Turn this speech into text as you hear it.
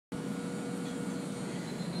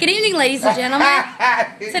Good evening, ladies and gentlemen.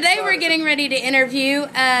 Today we're getting ready to interview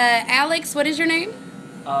Alex. What is your name?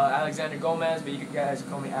 Alexander Gomez, but you guys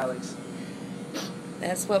call me Alex.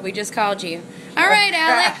 That's what we just called you. All right,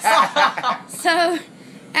 Alex. So,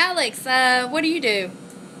 Alex, what do you do?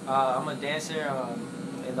 I'm a dancer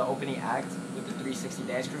in the opening act with the 360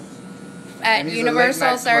 dance group. At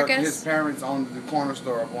Universal Circus? His parents own the corner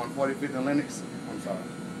store up on 45th and Lenox. I'm sorry.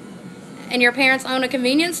 And your parents own a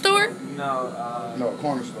convenience store? No. No, a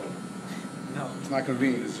corner store. No. It's not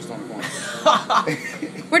convenient. It's just on the corner.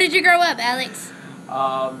 Where did you grow up, Alex?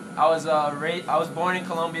 I was born in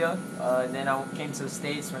Colombia, and then I came to the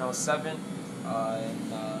States when I was 7,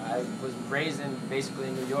 and I was raised in basically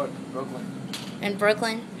New York, Brooklyn. In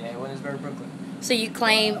Brooklyn? Yeah, Williamsburg, Brooklyn. So you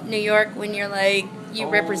claim New York when you're like, you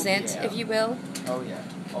represent, yeah. if you will? Oh yeah.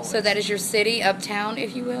 Always. So that is your city, uptown,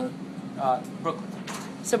 if you will? Brooklyn.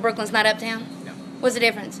 So Brooklyn's not uptown? No. What's the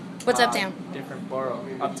difference? What's uptown? Different borough.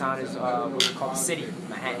 Uptown is what we call the city,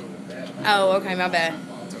 Manhattan. Oh, okay, my bad.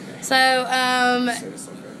 It's okay. So,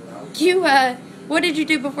 you, what did you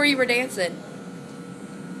do before you were dancing?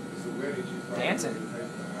 Dancing.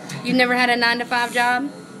 You never had a 9-to-5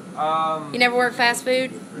 job? You never worked fast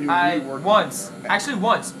food? Once. Actually,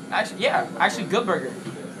 Good Burger.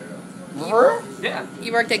 Yeah.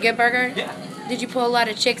 You worked at Good Burger? Yeah. Did you pull a lot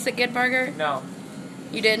of chicks at Good Burger? No.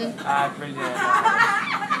 You didn't? I really didn't.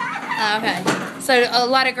 Oh, okay. So a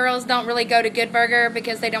lot of girls don't really go to Good Burger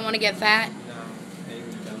because they don't want to get fat? No, they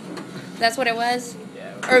really don't. That's what it was?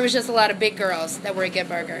 Yeah. Or it was just a lot of big girls that were at Good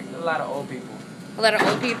Burger? A lot of old people. A lot of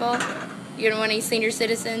old people? You don't want any senior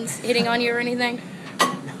citizens hitting on you or anything?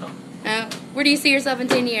 No. No? Where do you see yourself in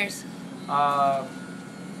 10 years?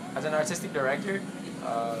 As an artistic director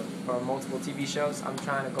for multiple TV shows, I'm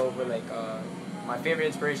trying to go over like my favorite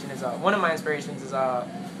inspiration is one of my inspirations is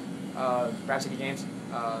Rhapsody Games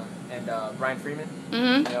and Brian Freeman.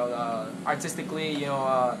 Mm-hmm. You know, artistically, you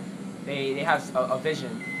know, they have a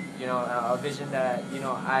vision. You know, a vision that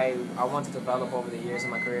I want to develop over the years of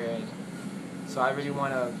my career. So I really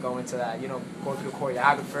want to go into that, go through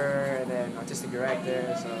choreographer and then artistic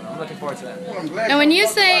director. So I'm looking forward to that. Now, when you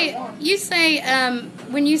say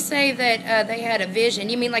that they had a vision,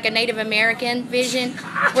 you mean like a Native American vision,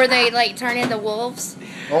 where they like turn into wolves?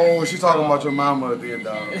 Oh, she's talking about your mama then,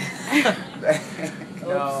 dog.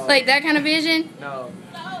 No. Like that kind of vision? No.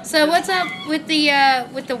 So what's up with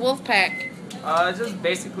the wolf pack? Just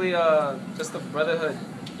basically just a brotherhood.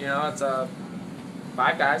 It's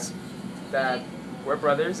 5 guys that we're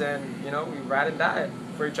brothers, and we ride and die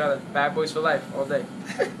for each other. Bad boys for life all day.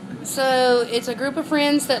 So it's a group of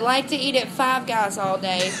friends that like to eat at Five Guys all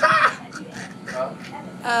day.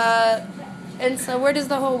 And so where does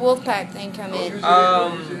the whole wolf pack thing come in?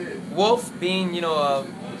 Wolf being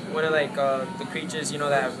one of like the creatures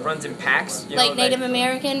that runs in packs. Like Native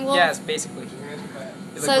American wolf? Yes, basically.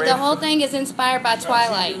 So the whole thing is inspired by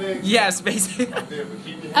Twilight? Yes, basically.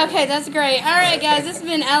 Okay, that's great. All right, guys, this has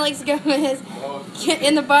been Alex Gomez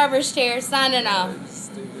in the barber's chair signing off.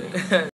 Stupid.